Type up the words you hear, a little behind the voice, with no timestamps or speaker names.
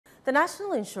The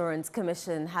National Insurance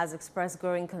Commission has expressed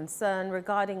growing concern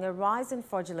regarding a rise in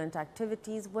fraudulent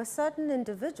activities where certain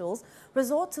individuals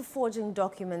resort to forging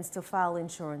documents to file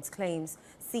insurance claims.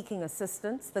 Seeking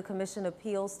assistance, the Commission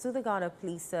appeals to the Ghana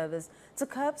Police Service to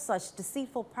curb such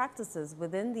deceitful practices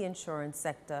within the insurance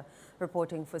sector.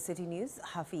 Reporting for Citi News,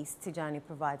 Hafiz Tijani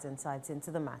provides insights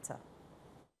into the matter.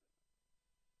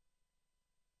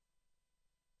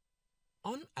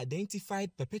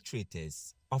 Unidentified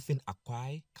perpetrators often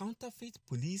acquire counterfeit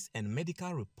police and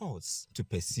medical reports to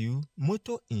pursue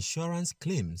motor insurance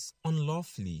claims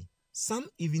unlawfully. Some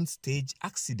even stage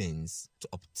accidents to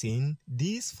obtain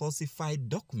these falsified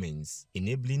documents,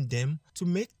 enabling them to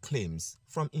make claims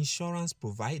from insurance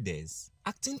providers.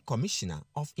 Acting Commissioner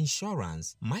of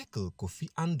Insurance Michael Kofi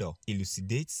Andor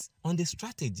elucidates on the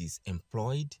strategies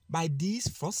employed by these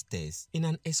fraudsters in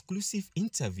an exclusive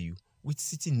interview with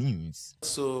Citi News.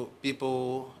 So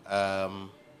people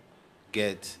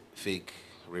get fake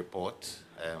report,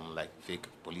 like fake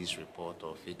police report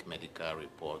or fake medical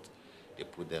report. They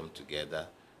put them together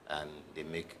and they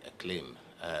make a claim.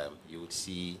 You would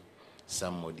see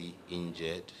somebody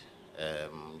injured,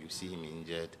 you see him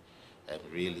injured,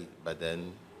 really, but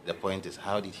then the point is,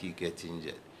 how did he get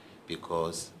injured?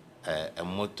 Because a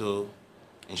motor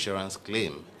insurance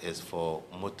claim is for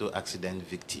motor accident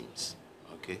victims,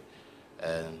 okay?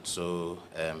 And so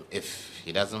if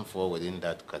he doesn't fall within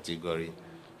that category,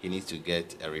 he needs to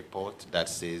get a report that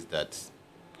says that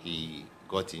he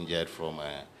got injured from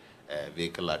a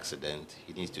vehicle accident.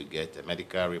 He needs to get a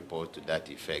medical report to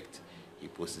that effect. He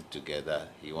puts it together.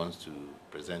 He wants to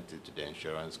present it to the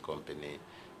insurance company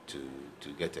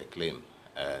to get a claim.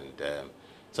 And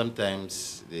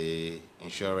sometimes the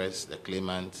insurers, the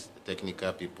claimants, the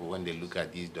technical people, when they look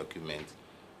at these documents,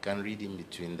 can read in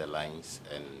between the lines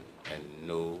and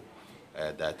know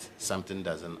that something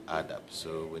doesn't add up.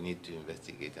 So we need to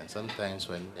investigate. And sometimes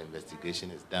when the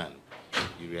investigation is done,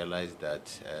 you realize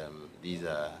that these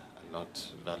are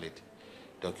not valid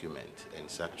documents, and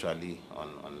it's actually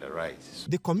on the rise.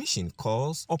 The Commission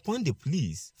calls upon the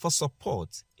police for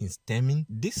support in stemming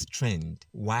this trend,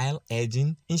 while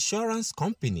urging insurance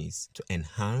companies to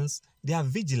enhance their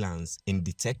vigilance in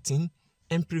detecting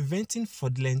and preventing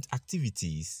fraudulent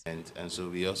activities. And so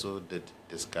we also did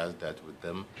discuss that with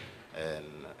them and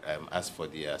ask for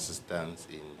their assistance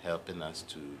in helping us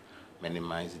to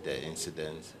minimize the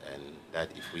incidents, and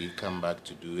that if we come back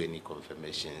to do any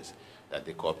confirmations, that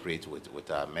they cooperate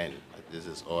with our men. This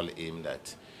is all aimed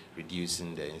at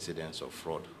reducing the incidence of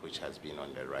fraud, which has been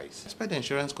on the rise. I expect the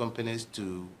insurance companies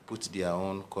to put their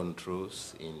own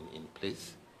controls in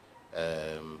place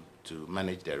to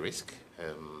manage the risk.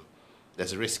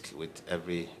 There's a risk with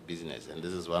every business, and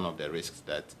this is one of the risks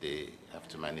that they have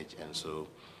to manage. And so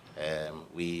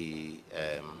we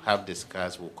have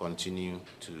discussed, we'll continue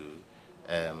to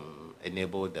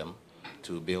enable them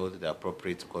to build the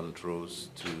appropriate controls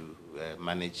to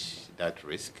manage that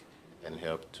risk and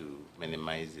help to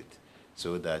minimize it,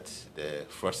 so that the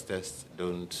fraudsters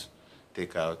don't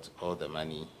take out all the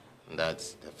money that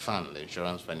the fund, the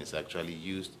insurance fund, is actually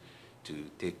used to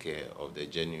take care of the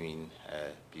genuine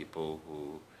people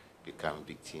who become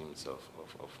victims of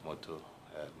motor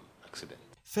accident.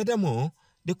 Furthermore,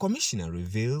 the Commissioner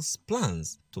reveals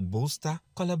plans to bolster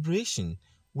collaboration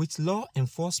with law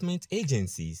enforcement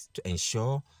agencies to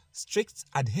ensure strict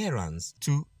adherence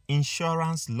to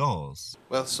insurance laws.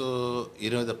 Well, so,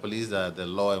 the police are the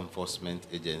law enforcement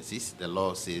agencies. The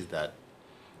law says that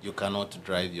you cannot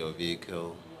drive your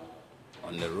vehicle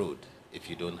on the road if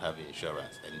you don't have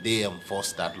insurance, and they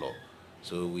enforce that law.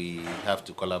 So we have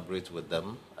to collaborate with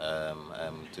them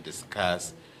to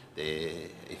discuss the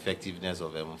effectiveness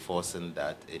of enforcing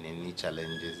that and any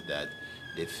challenges that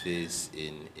they face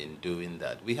in doing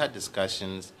that. We had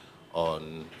discussions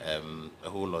on a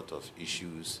whole lot of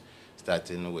issues,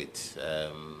 starting with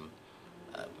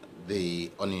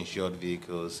the uninsured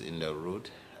vehicles in the road,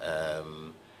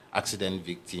 accident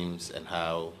victims, and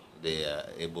how they are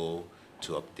able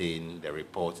to obtain the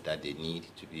report that they need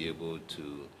to be able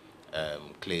to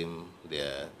claim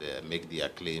make their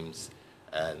claims,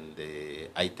 and the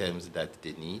items that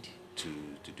they need to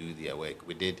do their work.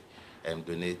 We did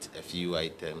donate a few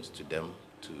items to them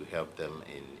to help them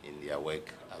in their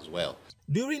work as well.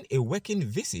 During a working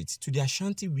visit to the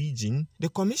Ashanti region, the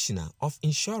Commissioner of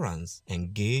Insurance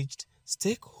engaged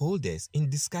stakeholders in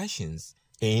discussions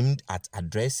aimed at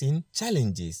addressing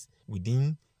challenges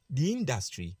within the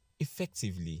industry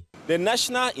effectively. The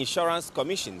National Insurance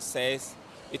Commission says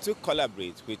it will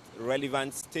collaborate with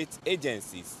relevant state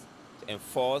agencies to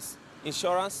enforce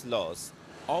insurance laws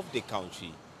of the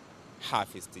country.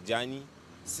 Hafiz Tijani,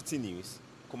 Citi News,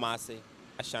 Kumasi,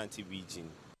 Ashanti region.